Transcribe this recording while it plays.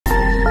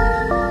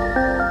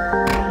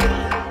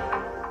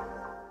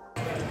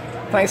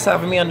Thanks for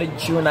having me on the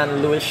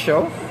Juneann Lewis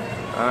show.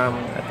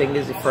 I think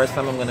this is the first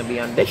time I'm going to be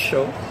on this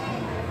show,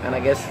 and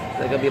I guess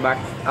they're going to be back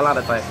a lot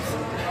of times.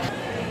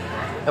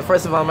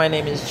 First of all, my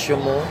name is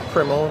Jumo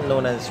Primo,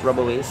 known as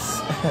Rubber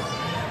Waste.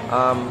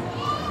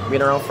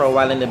 Been around for a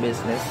while in the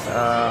business.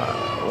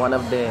 One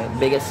of the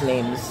biggest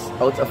names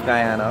out of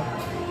Guyana.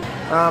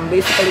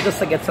 Basically, just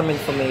to get some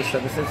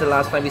information. Since the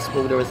last time we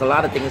spoke, there was a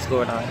lot of things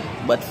going on,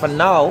 but for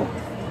now,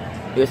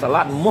 there's a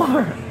lot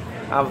more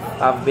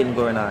have been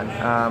going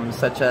on,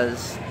 such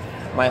as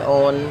my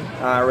own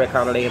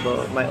record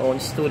label, my own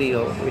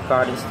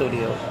recording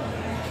studio,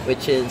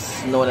 which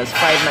is known as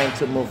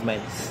 592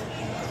 Movements.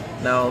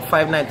 Now,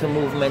 592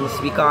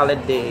 Movements, we call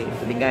it the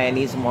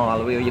Guyanese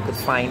mall, where you could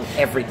find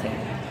everything.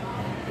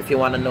 If you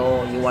want to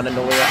know, where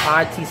your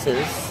artist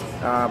is,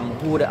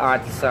 who the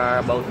artists are,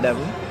 about them,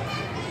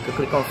 you could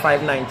click on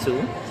 592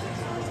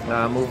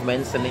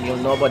 Movements, and then you'll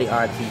know about the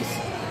artists.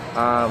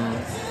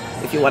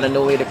 If you want to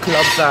know where the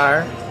clubs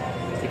are,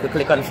 you could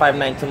click on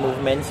 592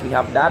 Movements. We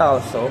have that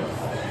also.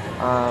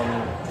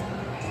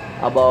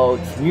 About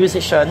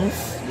musicians,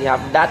 we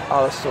have that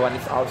also, and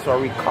it's also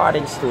a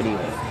recording studio.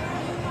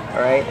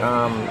 Alright,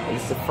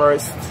 it's the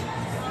first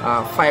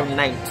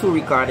 592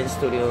 recording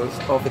studios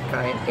of its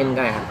kind in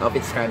Guyana.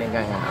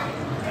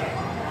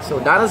 So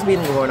that has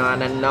been going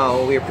on, and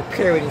now we're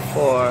preparing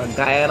for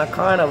Guyana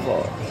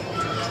Carnival,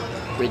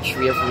 which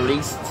we have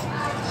released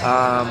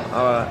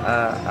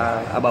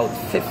about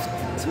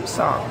 52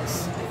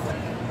 songs.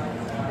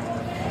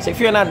 So if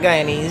you're not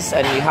Guyanese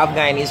and you have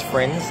Guyanese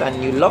friends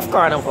and you love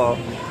Carnival,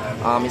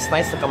 it's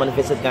nice to come and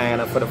visit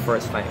Guyana for the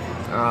first time.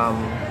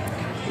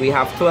 We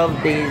have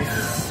 12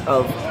 days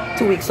of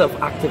 2 weeks of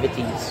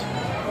activities.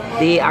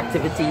 Day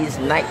activities,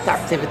 night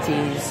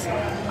activities,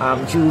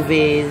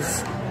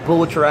 juves,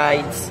 boat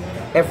rides,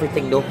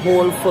 everything, the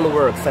whole full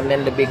works, and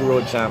then the big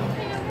road jam.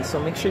 So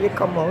make sure you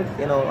come out.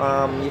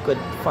 You could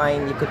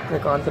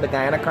click onto the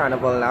Guyana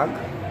Carnival log,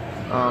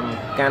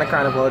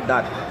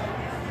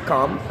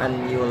 GuyanaCarnival.com,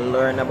 and you will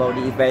learn about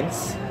the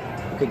events.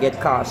 You could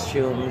get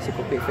costumes, you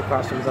could pay for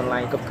costumes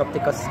online, you could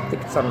pick up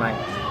tickets online.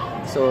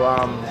 So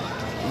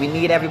we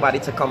need everybody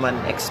to come and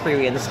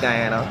experience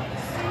Guyana.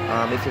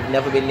 If you've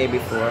never been there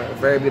before, a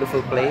very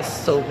beautiful place.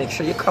 So make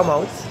sure you come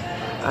out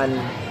and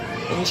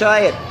enjoy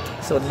it.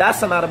 So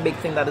that's another big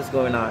thing that is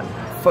going on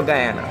for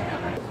Guyana.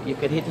 You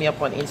could hit me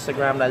up on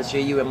Instagram, that's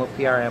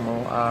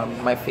JUMOPRIMO.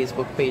 My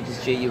Facebook page is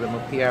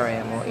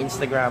JUMOPRIMO.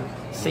 Instagram,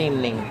 same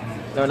name.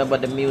 Learn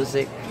about the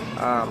music.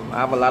 I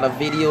have a lot of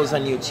videos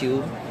on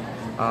YouTube.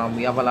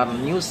 We have a lot of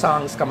new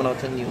songs coming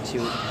out on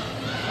YouTube.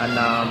 And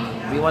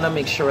we want to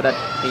make sure that,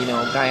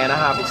 Guyana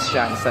have its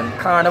chance. And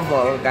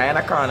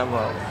Guyana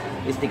Carnival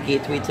is the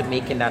gateway to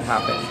making that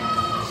happen.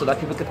 So that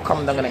people could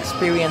come down and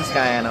experience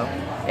Guyana,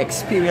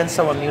 experience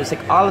our music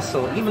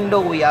also. Even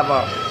though we have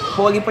a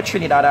whole heap of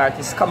Trinidad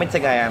artists coming to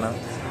Guyana,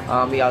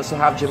 we also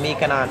have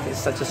Jamaican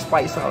artists such as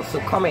Spice also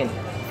coming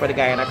for the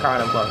Guyana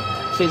Carnival.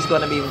 So it's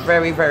going to be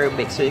very, very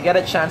big. So you get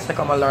a chance to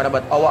come and learn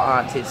about our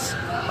artists.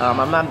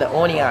 I'm not the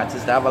only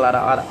artist. I have a lot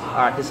of other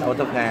artists out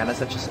of Guyana,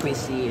 such as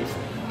Quincy,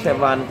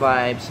 Kevin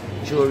Vibes,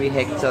 Jory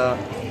Hector,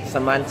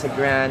 Samantha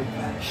Grant,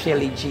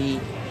 Shelly G,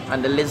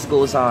 and the list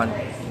goes on.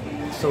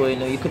 So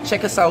you could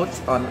check us out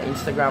on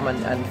Instagram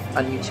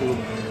and YouTube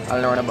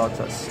and learn about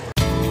us.